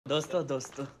दोस्तों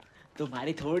दोस्तों,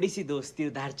 तुम्हारी थोड़ी सी दोस्ती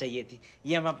उधार चाहिए थी।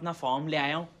 ये मैं अपना फॉर्म ले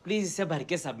आया हूँ, प्लीज इसे भर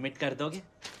के सबमिट कर दोगे?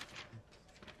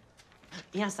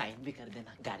 यहाँ साइन भी कर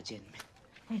देना गार्जियन में।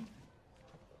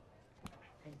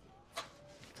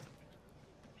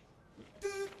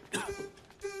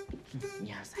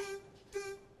 यहाँ साइन।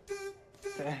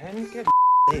 बहन के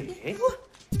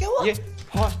क्या हुआ? ये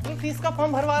हॉस्टल फीस का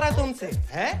फॉर्म भरवा रहा है तुमसे,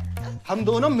 हैं? हम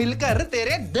दोनों मिलकर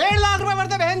तेरे 1.5 लाख रुपए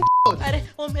भरते बहन। अरे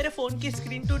वो मेरे फोन की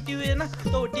स्क्रीन टूटी हुई है ना,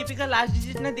 तो ओटीपी का लास्ट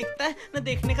डिजिट न दिखता है न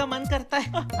देखने का मन करता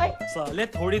है। साले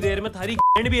थोड़ी देर में थारी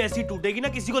भी ऐसी टूटेगी ना,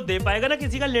 किसी को दे पाएगा ना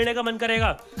किसी का लेने का मन करेगा।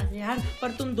 अरे यार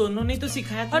पर तुम दोनों ने तो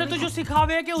सिखाया था। अरे तो जो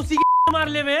सिखावे है कि उसी की मार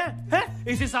ले है?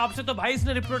 इस हिसाब से तो भाई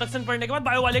इसने रिप्रोडक्शन पढ़ने के बाद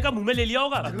बायो वाले का मुंह में ले लिया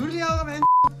होगा। जरूर लिया होगा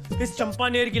बहन। इस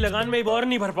चंपानेर की लगान में और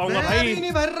नहीं भर पाऊंगा भाई। मैं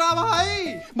नहीं भर रहा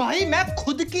भाई। भाई मैं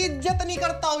खुद की इज्जत नहीं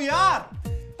करता हूँ यार,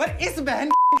 पर इस बहन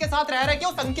के साथ रह रहे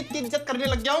क्यों संकित की इज्जत करने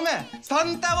लग गया हूँ मैं।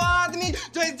 संत है वो आदमी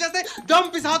जो इज्जत से दम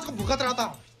पिसाच को भुगत रहा था।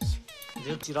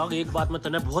 देख चिराग, एक बात मैं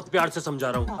तन्ने बहुत प्यार से समझा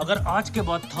रहा हूँ। अगर आज के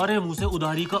बाद थारे मुंह से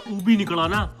उधारी का ऊ भी निकला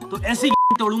ना, तो ऐसी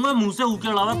तोड़ूंगा मुंह से ऊ के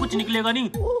अलावा कुछ निकलेगा नहीं।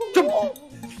 चुप।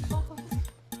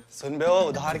 सुन बे, वो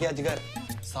उधार क्या जिगर,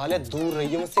 साले दूर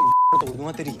रहिए मुझसे, तोड़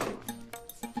दूंगा तेरी।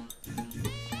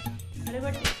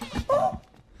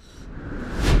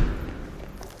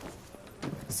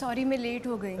 सॉरी मैं लेट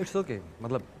हो गई। इट्स ओके,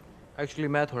 मतलब एक्चुअली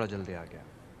मैं थोड़ा जल्दी आ गया।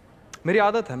 मेरी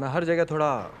आदत है, मैं हर जगह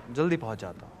थोड़ा जल्दी पहुंच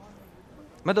जाता हूँ।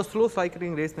 मैं तो स्लो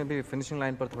साइकिलिंग रेस में भी फिनिशिंग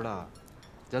लाइन पर थोड़ा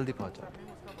जल्दी पहुंच जाता हूँ।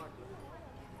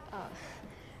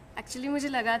 एक्चुअली मुझे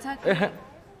लगा था कि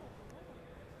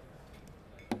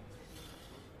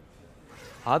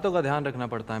हाथों का ध्यान रखना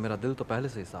पड़ता है, मेरा दिल तो पहले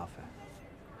से ही साफ है।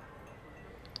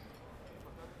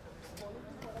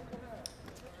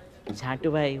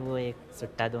 झांटू भाई वो एक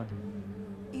सुट्टा दो ना।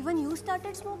 Even you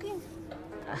started smoking?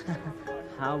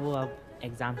 हाँ वो अब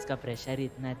एग्जाम्स का प्रेशर ही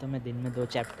इतना है, तो मैं दिन में 2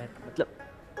 चैप्टर मतलब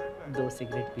 2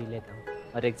 सिगरेट पी लेता हूँ,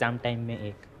 और एग्जाम टाइम में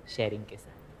एक शेयरिंग के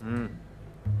साथ।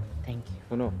 Thank you.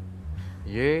 सुनो,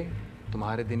 ये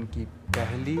तुम्हारे दिन की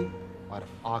पहली और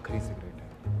आखिरी सिगरेट है,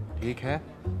 ठीक है?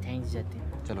 थैंक्स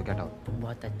जतिन। चलो गेट आउट।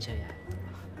 बहुत अच्छा यार,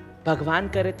 भगवान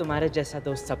करे तुम्हारे जैसा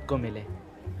दोस्त सबको मिले,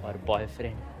 और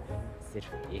बॉयफ्रेंड सिर्फ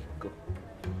एक को।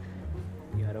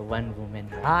 You are one women.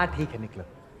 हाँ ठीक है, निकलो।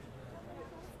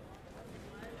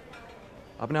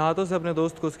 अपने हाथों से अपने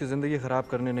दोस्त को उसकी ज़िंदगी ख़राब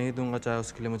करने नहीं दूंगा, चाहे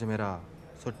उसके लिए मुझे मेरा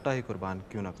सुट्टा ही कुर्बान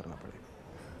क्यों ना करना पड़े।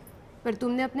 पर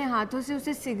तुमने अपने हाथों से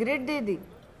उसे सिगरेट दे दी।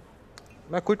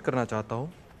 मैं क्विट करना चाहता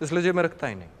हूँ, इसलिए जेब में रखता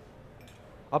ही नहीं।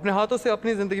 अपने हाथों से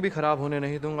अपनी ज़िंदगी भी ख़राब होने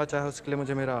नहीं दूंगा, चाहे उसके लिए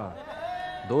मुझे मेरा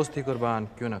दोस्त ही कुर्बान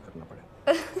क्यों ना करना पड़े।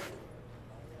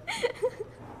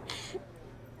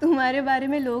 तुम्हारे बारे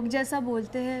में लोग जैसा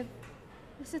बोलते हैं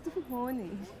वैसे तुम हो नहीं।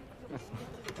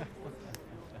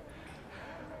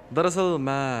 दरअसल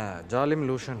मैं जालिम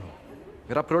लोशन हूँ।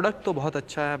 मेरा प्रोडक्ट तो बहुत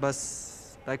अच्छा है, बस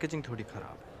पैकेजिंग थोड़ी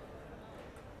ख़राब है।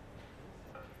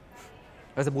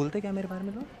 वैसे बोलते क्या मेरे बारे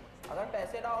में लोग? अगर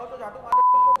पैसे ना हो तो झाटू को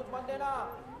कुछ मत देना।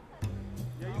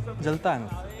 जलता है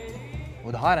मुझसे,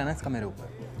 उधार है ना इसका मेरे ऊपर।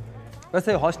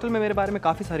 वैसे हॉस्टल में मेरे बारे में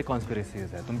काफ़ी सारी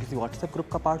कॉन्स्पिरेसीज है। तुम किसी व्हाट्सएप ग्रुप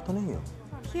का पार्ट तो नहीं हो?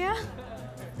 क्या?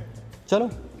 चलो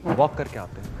वॉक करके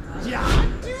आते हैं।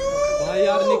 भाई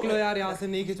यार निकलो यार, यहाँ से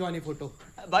नहीं खिंचवानी फोटो।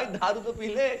 भाई दारू तो पी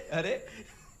ले। अरे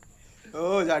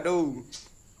ओ झाटू,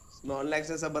 नॉन लाइक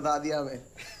से सब बता दिया मैं।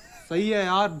 सही है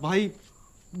यार भाई,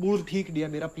 मूड ठीक दिया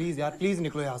मेरा। प्लीज यार, प्लीज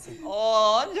निकलो यहाँ से।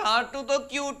 ओ झाटू तो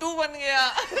क्यूटू बन गया।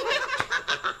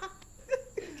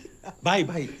 भाई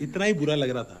भाई इतना ही बुरा लग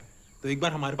रहा था तो एक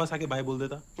बार हमारे पास आके बाय बोल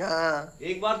देता। हाँ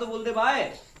एक बार तो बोल दे बाय।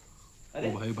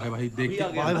 अरे भाई भाई भाई देख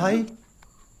बाय भाई,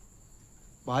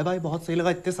 बाय बाय, बहुत सही लगा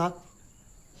इतने साथ।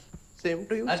 Same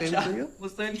to you, same to you.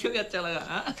 मुझसे क्यों अच्छा लगा?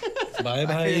 बाय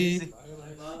भाई।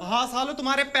 हाँ सालो,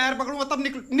 तुम्हारे पैर पकड़ूंगा तब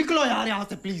निकलो यार यहाँ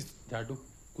से प्लीज। झाटू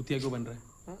कुतिया क्यों बन रहा है?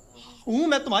 हूँ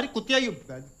मैं तुम्हारी कुतिया ही हूँ।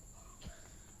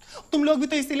 तुम लोग भी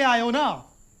तो इसीलिए आए हो ना।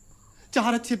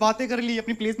 4 अच्छी बातें कर ली,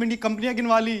 अपनी प्लेसमेंट की कंपनियां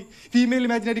गिनवा ली, फीमेल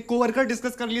इमेजिनरी कोवर्कर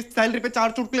डिस्कस कर ली, सैलरी पे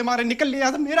 4 चुटकुले मारे, निकल लिया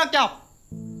यहाँ से। मेरा क्या?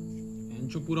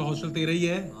 पूरा हॉस्टल तेरा ही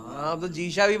है। हाँ तो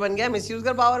जीशा भी बन गया, मिसयूज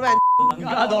कर पावर में।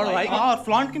 क्या दौड़ भाई? हाँ,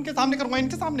 फ्लॉन्ट किनके सामने करूंगा?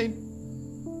 इनके सामने।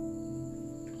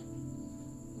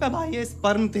 भाई ये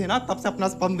स्पर्म थे ना, तब से अपना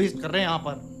स्पर्म वेस्ट कर रहे हैं यहाँ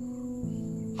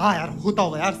पर। हाँ यार, होता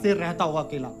होगा यार, शेर रहता होगा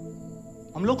अकेला।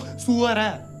 हम लोग सुअर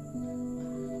है,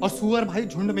 और सुअर भाई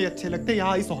झुंड में अच्छे लगते।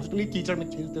 यहाँ इस हॉस्टल की कीचड़ में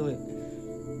खेलते हुए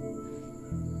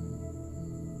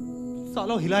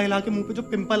सालों हिला हिला के मुंह पे जो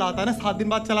पिंपल आता है ना, 7 दिन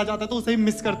बाद चला जाता है, तो उसे ही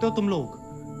मिस करते हो तुम लोग।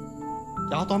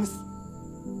 यहाँ तो हमें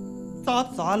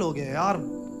 7 साल हो गए यार।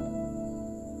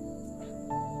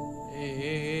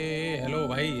 हेलो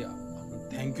भाई,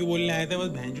 थैंक यू बोलने आए थे, बस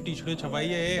बहन जो टी-शर्ट छपाई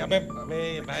है। अबे अबे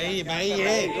भाई भाई ये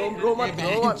रो मत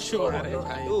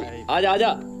आजा आजा।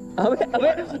 अबे अबे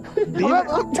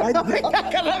क्या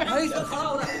कर रहा है भाई?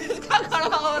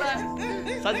 खड़ा हो रहा है।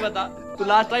 सच बता, तू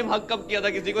लास्ट टाइम हक कब किया था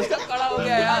किसी को? खड़ा हो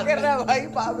गया यार। क्या कर रहा है भाई?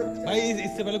 पागल। भाई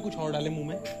इससे पहले कुछ और डाले मुंह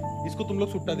में, इसको तुम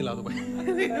लोग सुट्टा दिला दो भाई।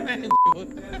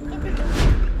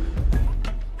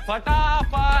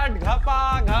 फटाफट घपा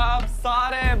घप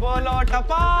सारे बोलो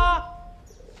टपा,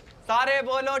 सारे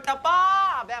बोलो टपा।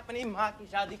 अबे अपनी माँ की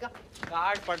शादी का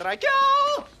कार्ड पड़ रहा है क्या?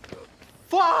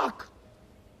 फक,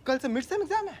 कल से मिड सेम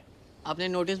एग्जाम है। आपने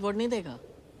नोटिस बोर्ड नहीं देखा?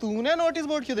 तूने नोटिस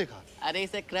बोर्ड क्यों देखा? अरे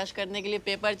इसे क्रश करने के लिए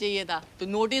पेपर चाहिए था तो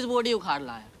नोटिस बोर्ड ही उखाड़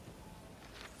लाया।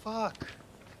 फक,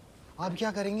 अब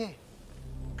क्या करेंगे?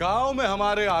 गांव में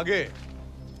हमारे आगे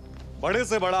बड़े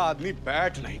से बड़ा आदमी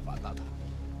बैठ नहीं पाता था।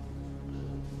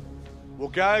 वो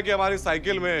क्या है कि हमारी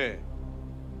साइकिल में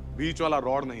बीच वाला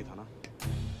रॉड नहीं था ना।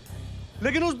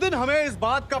 लेकिन उस दिन हमें इस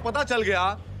बात का पता चल गया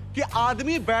कि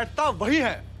आदमी बैठता वही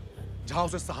है जहां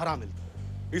उसे सहारा मिलता।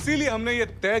 इसीलिए हमने ये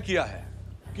तय किया है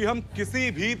कि हम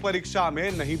किसी भी परीक्षा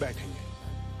में नहीं बैठेंगे,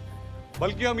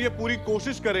 बल्कि हम ये पूरी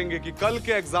कोशिश करेंगे कि कल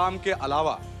के एग्जाम के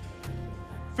अलावा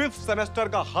 5th सेमेस्टर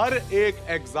का हर एक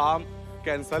एग्जाम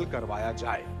कैंसिल करवाया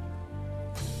जाए।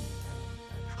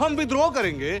 हम विद्रोह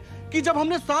करेंगे कि जब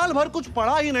हमने साल भर कुछ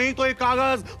पढ़ा ही नहीं तो ये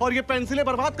कागज और ये पेंसिलें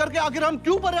बर्बाद करके आखिर हम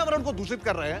क्यों पर्यावरण को दूषित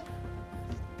कर रहे हैं।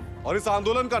 और इस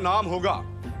आंदोलन का नाम होगा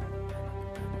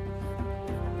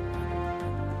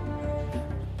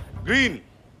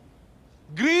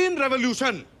ग्रीन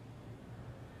रेवोल्यूशन।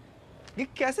 ये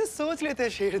कैसे सोच लेते हैं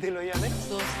शेर दिल भैया ने?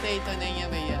 सोचते ही तो नहीं है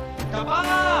भैया।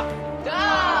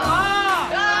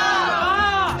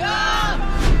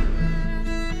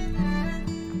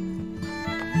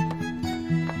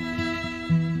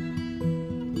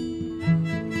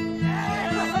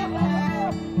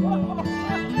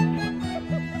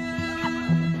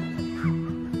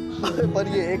 पर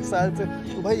ये 1 साल से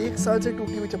तो भाई 1 साल से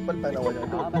टूटी हुई चप्पल पहना हुआ है।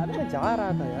 मैं जा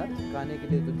रहा था यार गाने के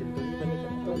लिए, तो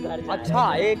जिंदगी अच्छा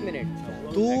 1 मिनट,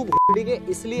 तू भिड़ी के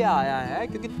इसलिए आया है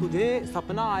क्योंकि तुझे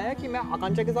सपना आया कि मैं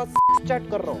आकांक्षा के साथ चैट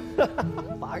कर रहा हूँ।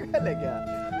 पागल है क्या?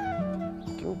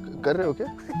 क्यों कर रहे हो क्या?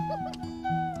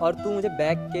 और तू मुझे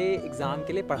बैक के एग्जाम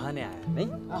के लिए पढ़ाने आया है, नहीं?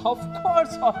 ऑफ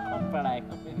कोर्स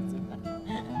पढ़ाएगा फिर।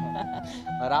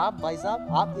 और आप भाई साहब,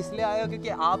 आप इसलिए आए हो क्योंकि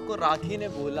आपको राखी ने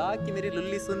बोला कि मेरी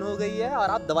लुल्ली सुन हो गई है और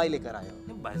आप दवाई लेकर आए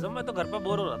हो। भाई साहब मैं तो घर पे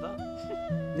बोर हो रहा था।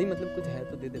 नहीं मतलब कुछ है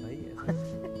तो दे दे भाई।